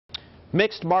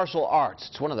Mixed martial arts.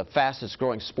 It's one of the fastest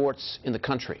growing sports in the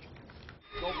country.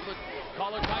 Go for the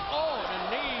collar tie. Oh, and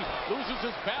a knee. Loses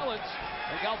his balance.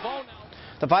 And Galvão now.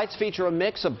 The fights feature a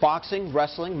mix of boxing,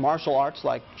 wrestling, martial arts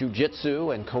like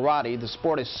jiu-jitsu and karate. The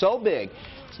sport is so big,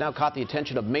 it's now caught the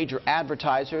attention of major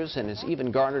advertisers and has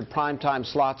even garnered primetime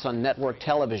slots on network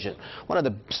television. One of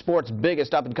the sport's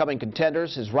biggest up-and-coming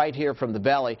contenders is right here from the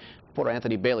Valley. Reporter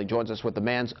Anthony Bailey joins us with the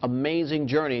man's amazing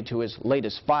journey to his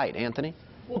latest fight. Anthony?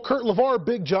 Well, Kurt Lavar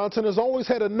Big Johnson has always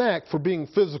had a knack for being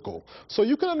physical, so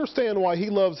you can understand why he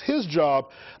loves his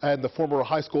job and the former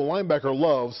high school linebacker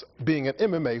loves being an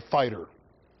MMA fighter.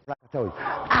 Like I told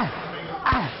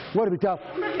you, what do we tell?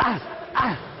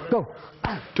 Go.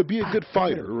 To be a good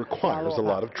fighter requires a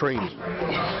lot of training.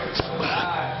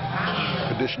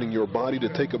 Conditioning your body to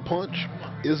take a punch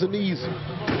isn't easy.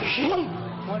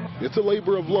 It's a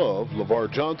labor of love Lavar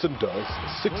Johnson does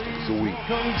 6 days a week.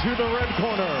 Welcome to the red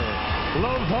corner,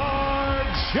 Lavar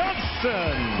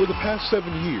Johnson. For the past 7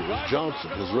 years,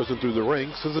 Johnson has risen through the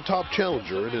ranks as a top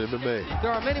challenger in MMA.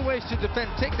 There are many ways to defend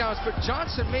takedowns, but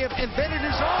Johnson may have invented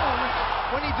his own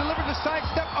when he delivered the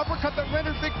sidestep uppercut that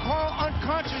rendered Big Carl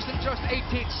unconscious in just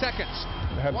 18 seconds.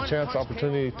 I had the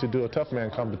opportunity to do a tough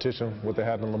man competition, what they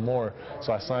had in Lemoore,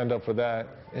 so I signed up for that,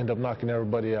 ended up knocking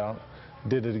everybody out.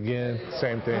 Did it again,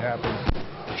 same thing happened.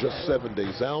 Just 7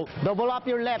 days out, Double up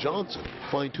your left. Johnson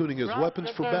fine-tuning his weapons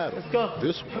for battle.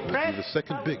 This one will be the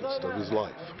second biggest of his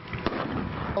life.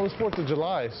 It was 4th of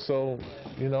July, so,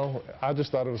 you know, I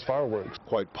just thought it was fireworks.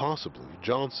 Quite possibly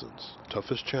Johnson's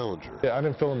toughest challenger. Yeah, I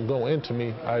didn't feel him go into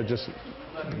me. I just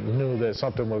knew that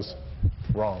something was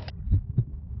wrong.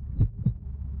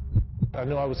 I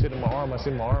knew I was hitting my arm. I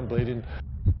seen my arm bleeding.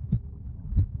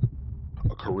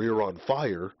 A career on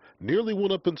fire nearly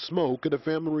went up in smoke at a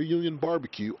family reunion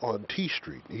barbecue on T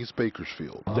Street, East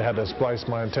Bakersfield. They had to splice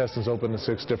my intestines open in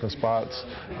 6 different spots.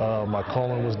 My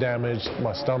colon was damaged,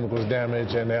 my stomach was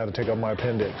damaged, and they had to take out my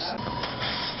appendix.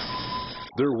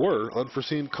 There were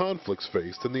unforeseen conflicts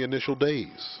faced in the initial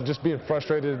days. Just being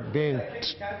frustrated, being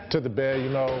to the bed, you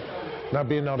know, not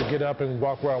being able to get up and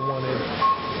walk where I wanted.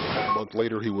 A month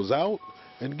later, he was out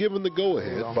and given the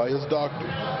go-ahead by his doctor.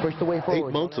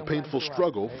 8 months of painful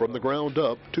struggle from the ground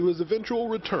up to his eventual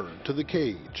return to the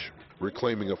cage.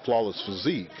 Reclaiming a flawless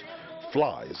physique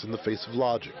flies in the face of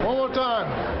logic. One more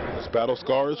time. His battle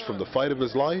scars from the fight of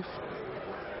his life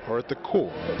are at the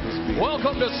core of his being.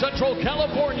 Welcome to Central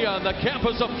California on the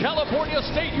campus of California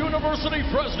State University,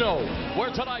 Fresno,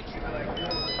 where tonight...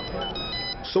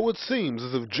 So it seems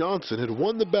as if Johnson had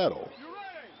won the battle,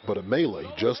 but a melee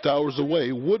just hours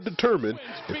away would determine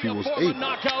if he was able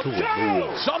to win the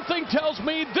war. Something tells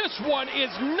me this one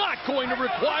is not going to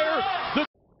require the...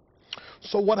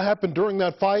 So what happened during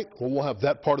that fight? Well, we'll have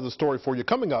that part of the story for you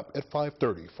coming up at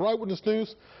 5:30. For Eyewitness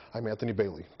News, I'm Anthony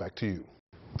Bailey. Back to you.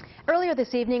 Earlier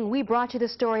this evening, we brought you the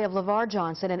story of Lavar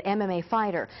Johnson, an MMA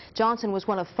fighter. Johnson was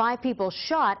one of 5 people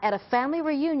shot at a family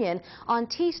reunion on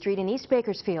T Street in East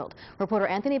Bakersfield. Reporter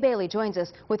Anthony Bailey joins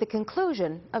us with the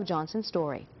conclusion of Johnson's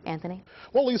story. Anthony?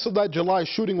 Well, Lisa, that July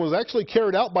shooting was actually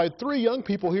carried out by 3 young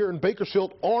people here in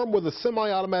Bakersfield armed with a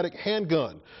semi-automatic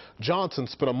handgun. Johnson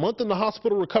spent a month in the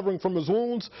hospital recovering from his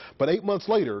wounds, but 8 months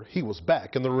later, he was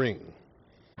back in the ring.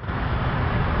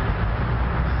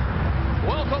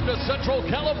 Welcome to Central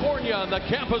California on the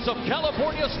campus of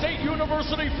California State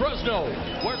University, Fresno,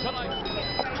 where tonight...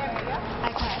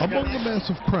 Among the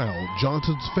massive crowd,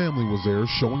 Johnson's family was there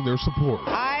showing their support.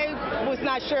 I was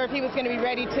not sure if he was going to be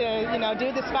ready to, do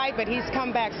this fight, but he's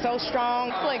come back so strong.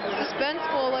 It's like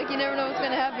suspenseful, like you never know what's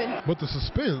going to happen. But the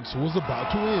suspense was about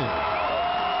to end.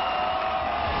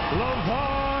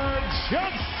 Lavar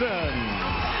Johnson.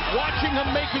 Watching him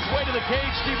make his way to the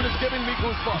cage, Stephen, is giving me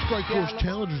goosebumps. The Strike Force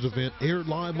Challengers event aired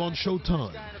live on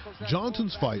Showtime.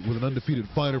 Johnson's fight with an undefeated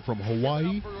fighter from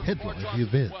Hawaii headlined the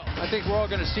event. I think we're all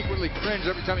going to secretly cringe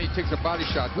every time he takes a body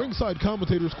shot. Ringside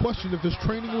commentators questioned if his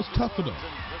training was tough enough,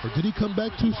 or did he come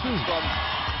back too soon?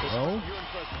 Well,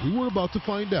 we were about to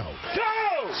find out.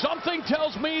 Something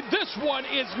tells me this one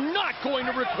is not going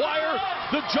to require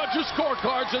the judges'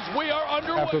 scorecards as we are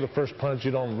underway. After the first punch,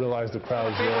 you don't realize the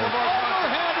crowd's there.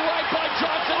 Overhand right by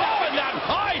Johnson. Oh, and that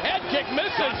high head kick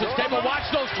misses. This game will watch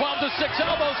those 12 to 6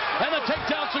 elbows and the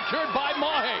takedown secured by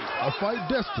Mahe. A fight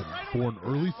destined for an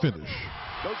early finish.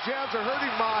 Those jabs are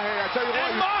hurting Mahe. I tell you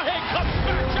what. And Mahe comes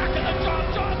back, jacking the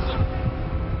Johnson.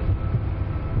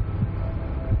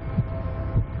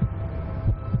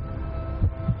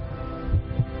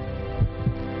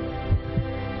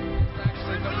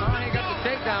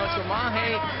 So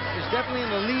Mahe is definitely in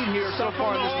the lead here so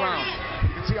far in this round.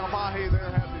 You can see how Mahe there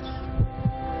has his...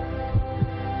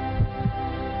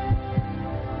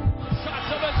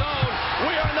 Shots of his own.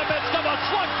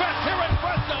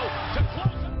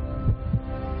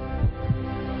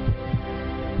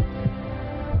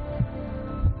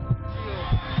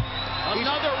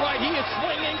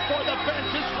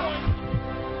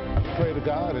 pray to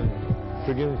God and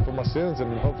forgive me for my sins,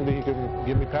 and hopefully he can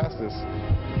get me past this.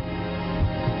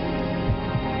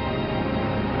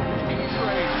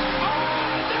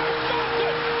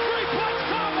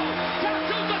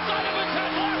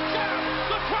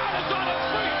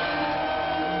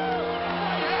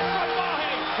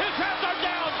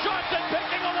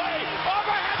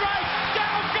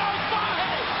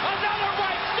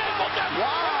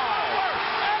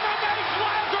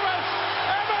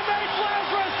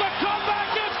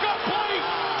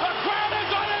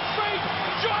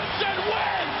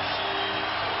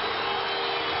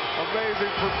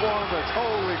 Amazing performance.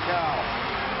 Holy cow.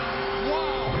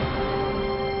 Wow.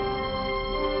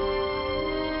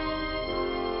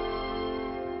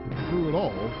 Through it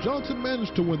all, Johnson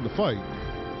managed to win the fight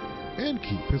and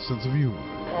keep his sense of humor.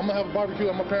 I'm going to have a barbecue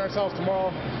at my parents' house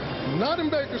tomorrow. Not in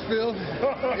Bakersfield,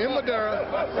 in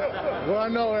Madera, where I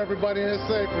know everybody is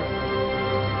sacred.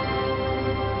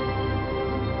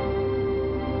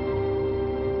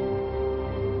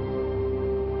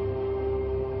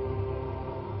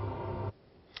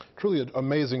 Truly an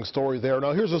amazing story there.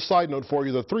 Now, here's a side note for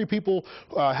you. The 3 people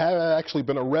have actually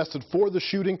been arrested for the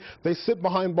shooting. They sit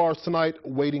behind bars tonight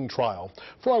waiting trial.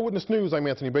 For Eyewitness News, I'm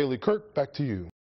Anthony Bailey. Kurt, back to you.